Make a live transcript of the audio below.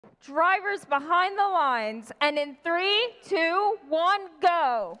Drivers behind the lines. And in 3, 2, 1,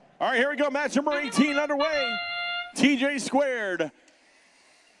 go. All right, here we go. Match number 18 underway. TJ squared.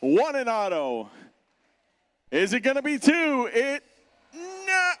 1 in auto. Is it going to be 2?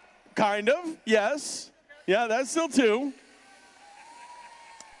 Nah, kind of. Yes. Yeah, that's still 2.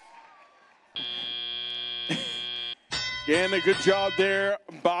 And a good job there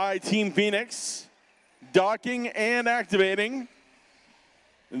by Team Phoenix. Docking and activating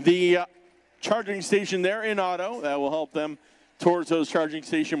the charging station there in auto. That will help them towards those charging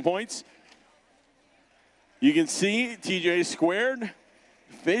station points. You can see TJ squared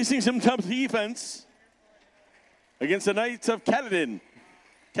facing some tough defense against the Knights of Katadyn.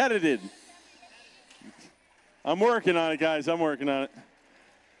 I'm working on it, guys. I'm working on it.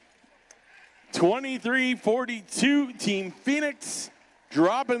 23-42, Team Phoenix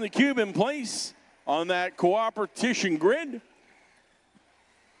dropping the cube in place on that cooperation grid.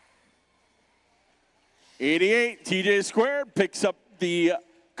 88, TJ squared picks up the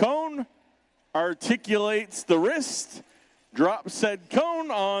cone, articulates the wrist, drops said cone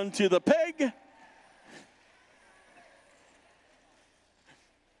onto the peg.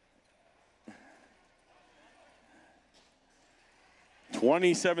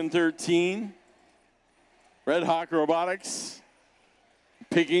 (27-13), Red Hawk Robotics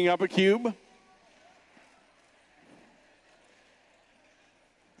picking up a cube.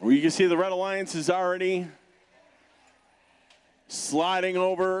 Well, you can see the Red Alliance is already sliding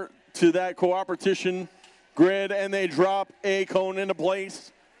over to that cooperation grid, and they drop a cone into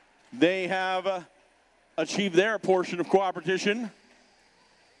place. They have achieved their portion of cooperation.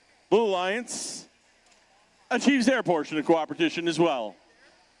 Blue Alliance achieves their portion of cooperation as well.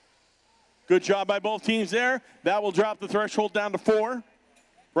 Good job by both teams there. That will drop the threshold down to 4.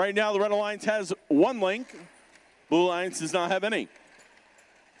 Right now, the Red Alliance has 1 link. Blue Alliance does not have any.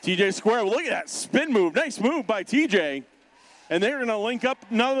 TJ square, look at that spin move. Nice move by TJ. And they're going to link up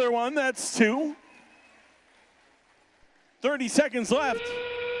another one. That's 2. 30 seconds left.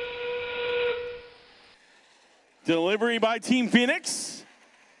 Delivery by Team Phoenix.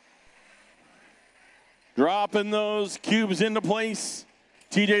 Dropping those cubes into place.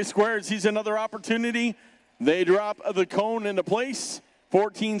 TJ squared sees another opportunity. They drop the cone into place.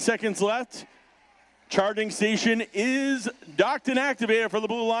 14 seconds left. Charging station is docked and activated for the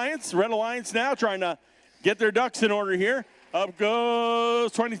Blue Alliance. Red Alliance now trying to get their ducks in order here. Up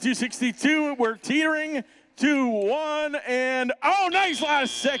goes 22-62. We're teetering 2-1, and oh, nice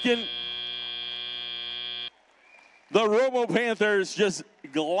last second. The Robo Panthers just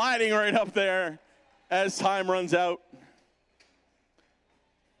gliding right up there as time runs out.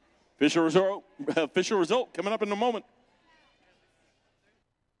 Official result coming up in a moment.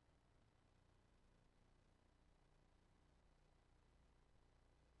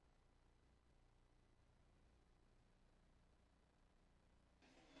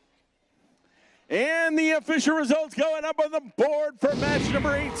 And the official results going up on the board for match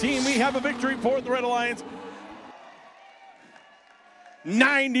number 18. We have a victory for the Red Alliance.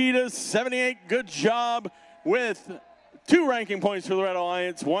 90-78. Good job with 2 ranking points for the Red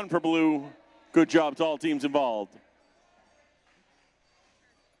Alliance, 1 for Blue. Good job to all teams involved.